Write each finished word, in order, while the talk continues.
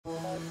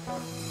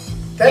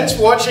Thanks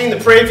for watching the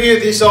preview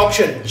of this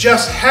auction.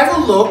 Just have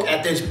a look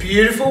at this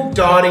beautiful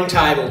dining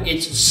table.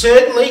 It's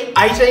certainly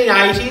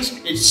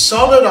 1880s, it's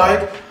solid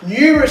oak,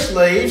 numerous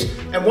leaves,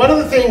 and one of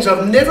the things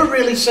I've never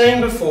really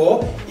seen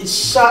before is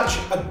such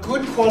a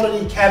good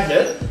quality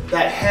cabinet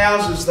that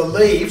houses the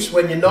leaves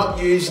when you're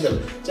not using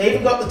them. It's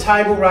even got the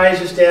table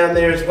raisers down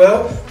there as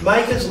well,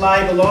 maker's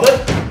label on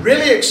it.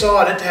 Really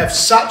excited to have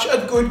such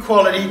a good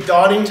quality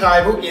dining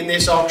table in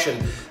this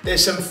auction.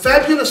 There's some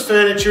fabulous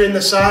furniture in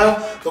the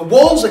sale. The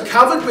walls are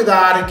covered with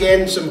art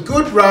again, some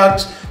good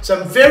rugs,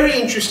 some very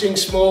interesting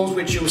smalls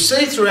which you'll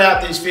see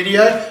throughout this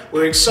video.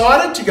 We're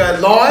excited to go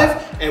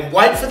live and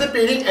wait for the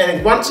bidding,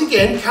 and once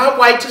again can't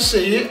wait to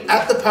see you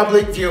at the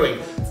public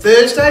viewing.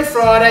 Thursday,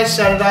 Friday,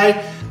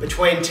 Saturday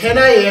between 10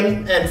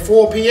 AM and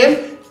 4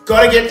 PM.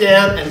 Got to get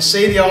down and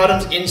see the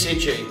items in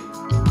situ.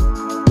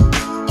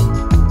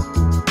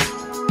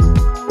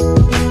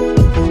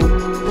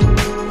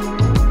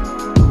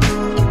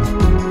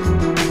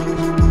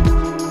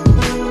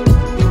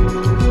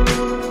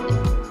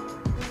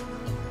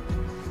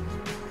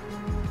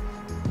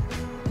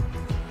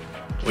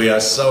 We are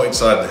so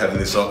excited to have in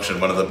this auction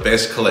one of the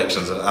best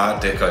collections of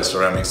Art Deco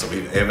ceramics that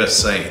we've ever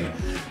seen.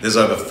 There's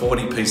over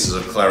 40 pieces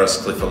of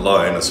Clariscliffe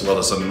alone, as well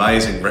as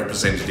amazing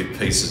representative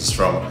pieces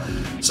from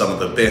some of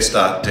the best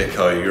Art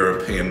Deco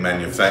European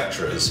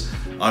manufacturers.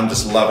 I'm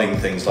just loving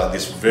things like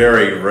this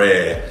very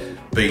rare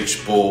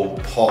beach ball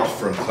pot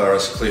from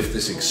Clariscliffe,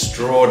 this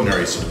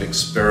extraordinary sort of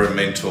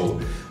experimental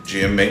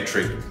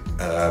geometric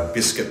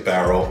biscuit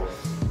barrel,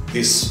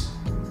 this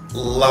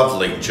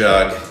lovely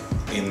jug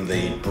in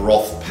the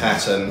broth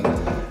pattern,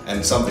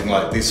 and something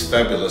like this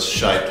fabulous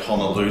shaped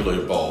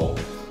Honolulu bowl.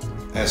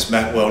 As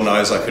Matt well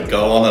knows, I could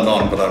go on and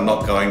on, but I'm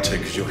not going to,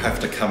 because you'll have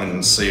to come in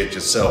and see it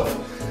yourself.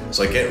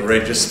 So get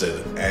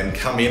registered and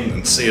come in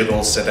and see it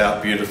all set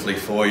out beautifully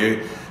for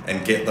you,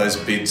 and get those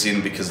bids in,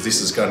 because this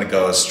is going to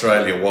go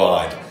Australia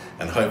wide,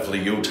 and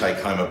hopefully you'll take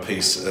home a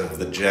piece of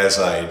the jazz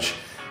age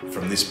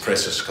from this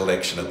precious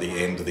collection at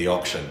the end of the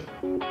auction.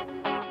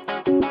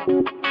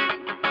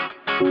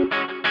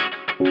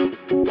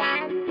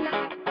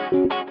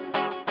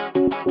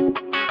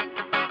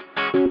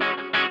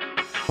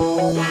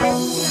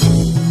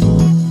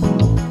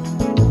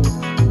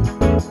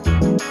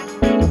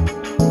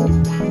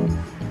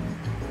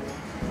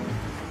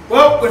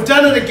 Well, we've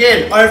done it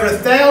again, over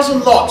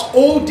 1,000 lots,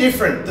 all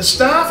different. The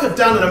staff have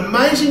done an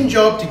amazing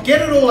job to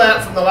get it all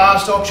out from the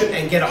last auction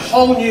and get a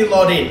whole new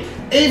lot in,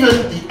 even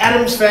the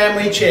Adams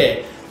family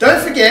chair.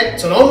 Don't forget,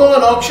 it's an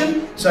online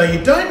auction, so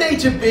you don't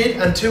need to bid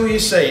until you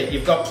see it.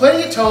 You've got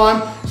plenty of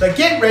time, so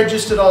get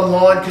registered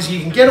online, because you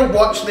can get a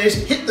watch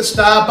list, hit the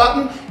star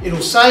button, it'll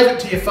save it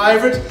to your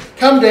favourites.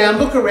 Come down,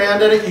 look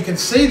around at it, you can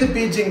see the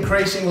bids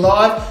increasing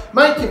live,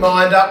 make your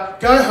mind up,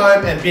 go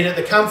home and bid at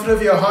the comfort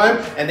of your home,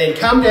 and then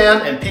come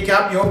down and pick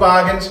up your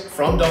bargains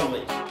from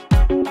Donnelly.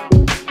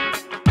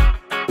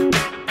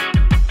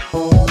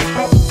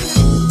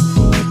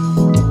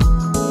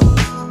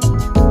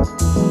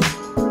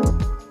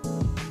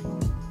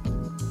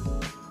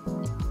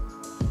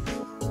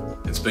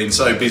 It's been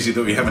so busy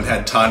that we haven't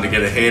had time to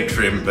get a hair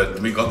trim, but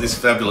we've got this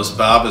fabulous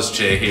barber's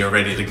chair here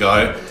ready to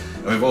go.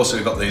 And we've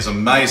also got these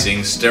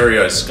amazing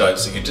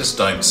stereoscopes that you just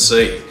don't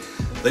see.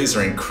 These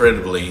are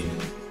incredibly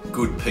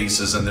good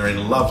pieces and they're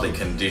in lovely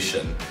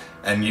condition.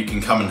 And you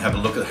can come and have a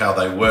look at how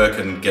they work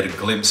and get a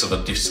glimpse of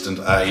a distant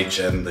age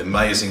and the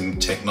amazing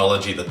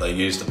technology that they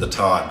used at the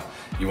time.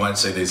 You won't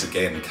see these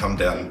again. Come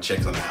down and check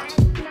them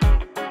out.